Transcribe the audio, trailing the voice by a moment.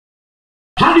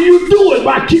How do you do it?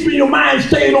 By keeping your mind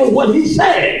stayed on what he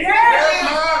said.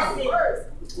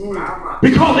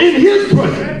 Because in his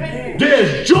presence,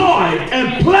 there's joy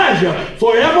and pleasure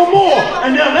forevermore,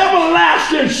 and there's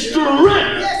everlasting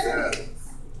strength.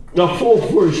 The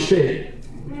fourth verse said,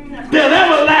 there's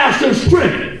everlasting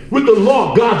strength with the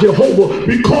Lord God Jehovah,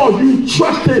 because you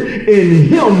trusted in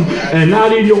him and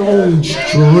not in your own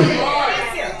strength.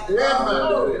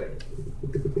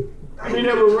 You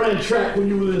never ran track when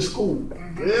you were in school.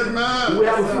 Do we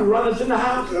have a few runners in the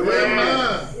house?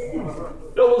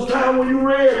 There was time when you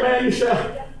ran, man,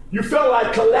 you felt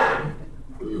like collapsing.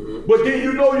 But then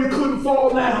you know you couldn't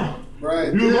fall down.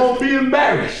 Right. You were going to be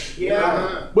embarrassed.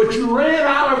 Yeah. But you ran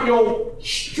out of your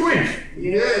strength.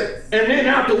 Yes. And then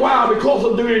after a while, because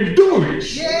of the endurance,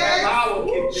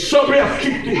 somebody else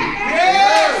kicked in.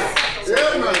 Yes.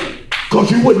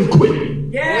 Because you wouldn't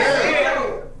quit. Yes.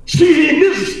 See, in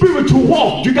this spiritual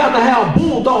walk, you got to have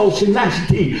bulldog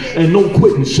tenacity and no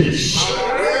quitting sense.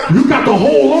 You got to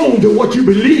hold on to what you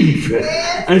believe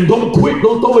and don't quit,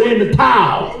 don't throw it in the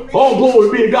towel. All glory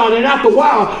be to God. And after a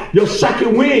while, your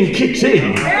second wind kicks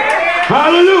in.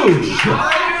 Hallelujah.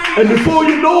 And before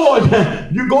you know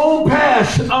it, you're going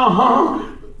past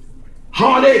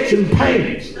heartaches and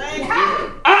pains.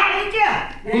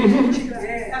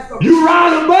 You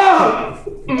rise above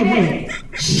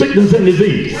sickness and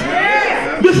disease.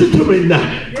 Listen to me now.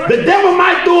 The devil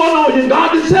might throw it on you.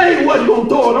 God didn't say he wasn't going to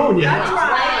throw it on you.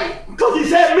 Because he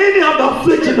said many of the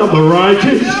affliction of the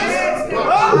righteous,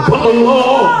 but the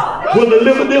Lord will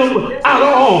deliver them out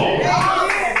of all.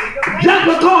 Just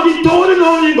because he's throwing it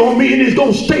on you don't mean it's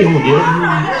going to stay on you.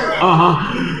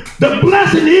 The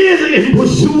blessing is in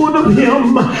pursuing of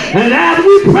him. And as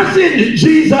we press into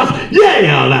Jesus,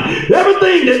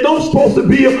 everything that don't supposed to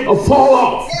be a fall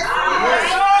off.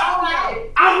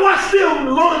 I watched them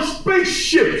launch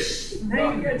spaceships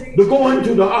to go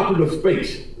into the operative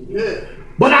space.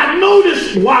 But I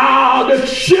noticed while the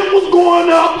ship was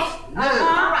going up,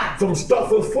 some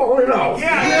stuff was falling off.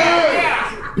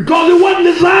 Because it wasn't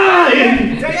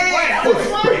designed for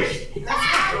space.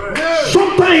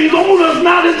 Some things on us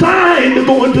not designed to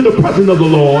go into the presence of the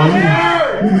Lord.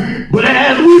 But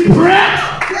as we press,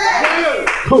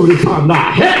 this I'm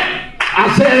not hit. I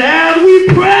said, as we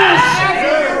press,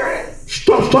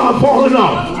 stuff started falling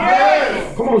off.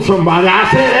 Come on, somebody. I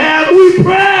said, as we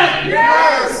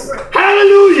press,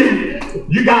 hallelujah.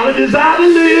 You got to desire to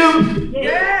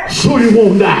live, so you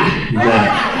won't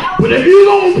die. But if you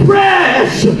don't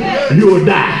press, you'll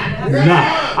die.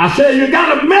 I said you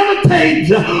got to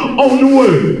meditate on the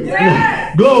word.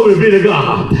 Glory be to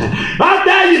God. I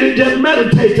dare you to just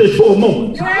meditate this for a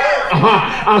moment.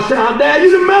 I said I dare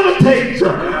you to meditate.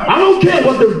 I don't care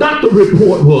what the doctor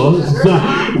report was.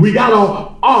 We got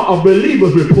a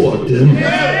believer's report.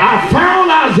 I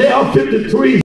found Isaiah 53.